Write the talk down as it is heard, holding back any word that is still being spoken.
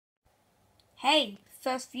Hey,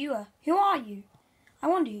 first viewer, who are you? I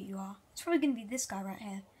wonder who you are. It's probably going to be this guy right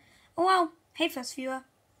here. Oh well, hey first viewer.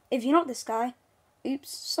 If you're not this guy,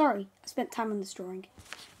 oops, sorry, I spent time on this drawing.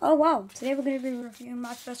 Oh well, today we're going to be reviewing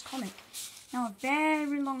my first comic. Now a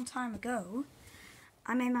very long time ago,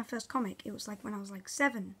 I made my first comic. It was like when I was like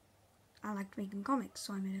 7. I liked making comics,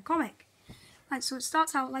 so I made a comic. Right, so it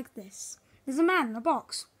starts out like this. There's a man in a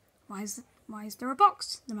box. Why is there a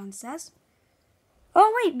box? The man says.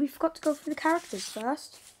 Oh wait, we forgot to go through the characters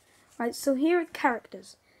first. Right, so here are the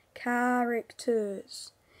characters.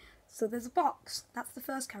 Characters. So there's a box. That's the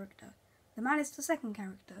first character. The man is the second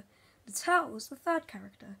character. The turtle is the third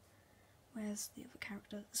character. Where's the other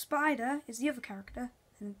character? The spider is the other character.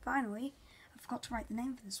 And then finally, I forgot to write the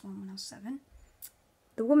name for this one when I was 7.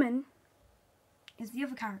 The woman is the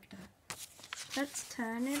other character. Let's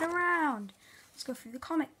turn it around. Let's go through the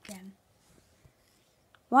comic again.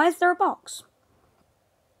 Why is there a box?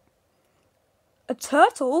 A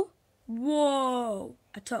turtle? Whoa!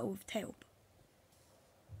 A turtle with a tail.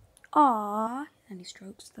 Ah, and he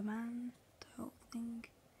strokes the man turtle thing.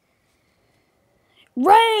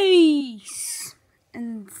 Race!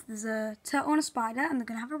 And there's a turtle and a spider, and they're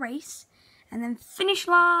gonna have a race. And then finish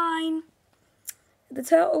line. The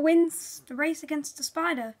turtle wins the race against the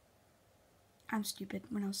spider. I'm stupid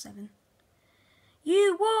when I was 7.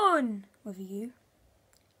 You won! Whether you.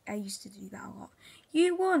 I used to do that a lot.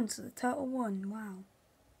 You won, so the turtle won. Wow.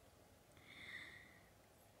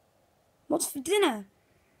 What's for dinner?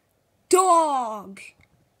 Dog!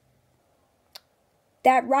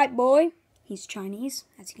 That right, boy? He's Chinese,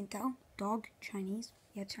 as you can tell. Dog, Chinese.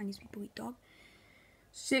 Yeah, Chinese people eat dog.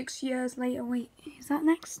 6 years later. Wait, is that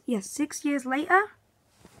next? Yes, 6 years later.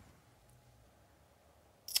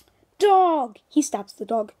 Dog! He stabs the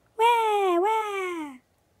dog. Where?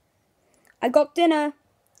 I got dinner.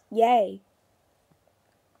 Yay.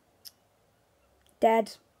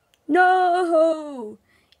 Dead. No!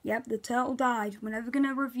 Yep, the turtle died. We're never going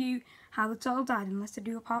to review how the turtle died unless I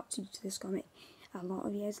do a part 2 to this comic a lot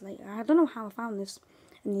of years later. I don't know how I found this.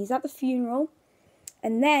 And he's at the funeral.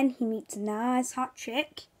 And then he meets a nice hot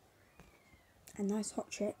chick. And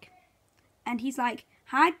he's like,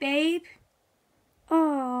 hi, babe.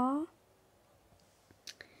 Aww.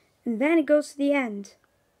 And then it goes to the end.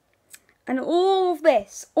 And all of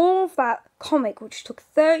that comic, which took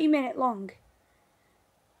 30 minutes long,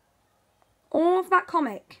 all of that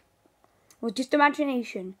comic was just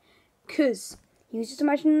imagination, because he was just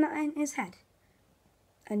imagining that in his head.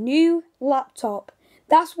 A new laptop.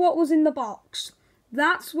 That's what was in the box.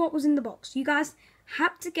 That's what was in the box. You guys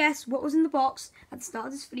had to guess what was in the box at the start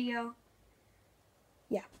of this video.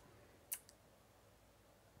 Yeah.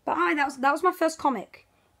 But hi, that was my first comic.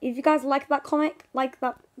 If you guys like that comic, like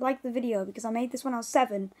the video, because I made this when I was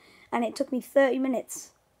 7, and it took me 30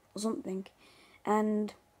 minutes or something.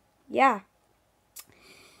 And yeah,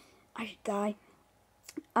 I should die.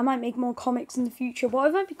 I might make more comics in the future. What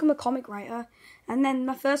if I become a comic writer? And then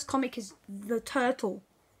my first comic is the turtle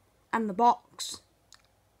and the box.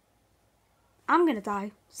 I'm gonna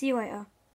die. See you later.